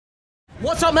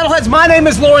What's up, Metalheads? My name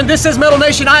is Lauren. This is Metal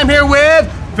Nation. I'm here with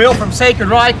Phil from Sacred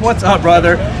Reich. What's up,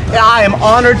 brother? I am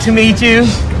honored to meet you.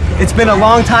 It's been a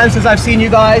long time since I've seen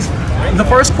you guys. The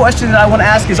first question that I want to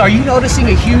ask is, are you noticing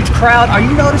a huge crowd? Are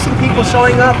you noticing people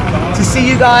showing up to see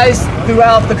you guys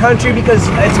throughout the country? Because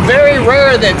it's very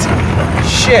rare that,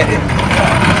 shit.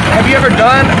 Have you ever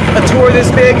done a tour this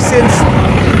big since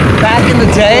back in the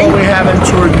day? Well, we haven't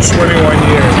toured in 21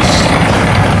 years.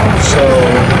 So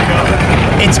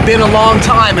it's been a long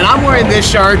time, and I'm wearing this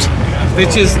shirt,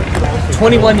 which is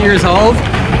 21 years old.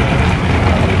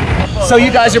 So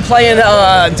you guys are playing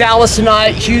Dallas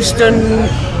tonight, Houston,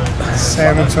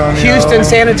 San Antonio,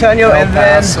 San Antonio, El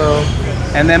Paso,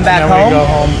 and then back and home. We go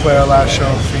home, play our last show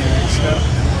in Phoenix.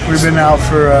 Yeah. We've been out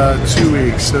for 2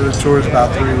 weeks, so the tour is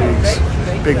about 3 weeks.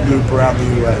 Big loop around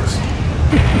the U.S.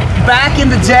 Back in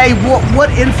the day, what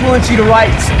influenced you to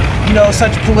write,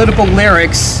 such political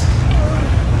lyrics?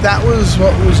 That was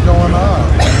what was going on.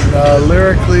 And,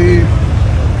 lyrically,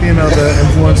 the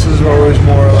influences were always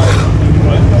more like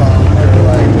punk or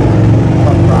like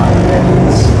punk rock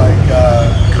bands, like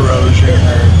Corrosion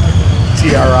or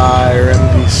TRI or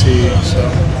MDC. So,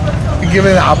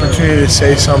 given the opportunity to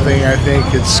say something, I think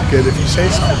it's good if you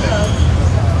say something.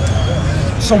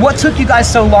 So what took you guys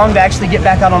so long to actually get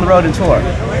back out on the road and tour?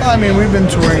 Well, I mean, we've been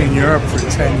touring in Europe for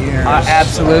 10 years.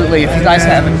 Absolutely. If you guys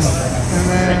haven't. And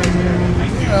then,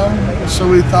 so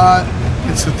we thought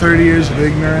it's the 30 years of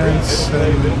ignorance,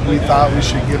 and we thought we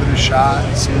should give it a shot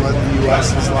and see what the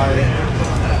U.S. is like.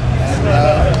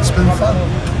 And it's been fun.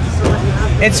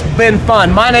 It's been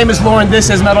fun. My name is Lauren. This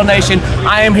is Metal Nation.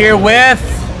 I am here with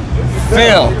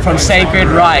Phil from Sacred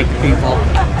Reich, people.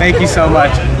 Thank you so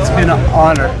much. It's been an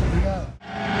honor.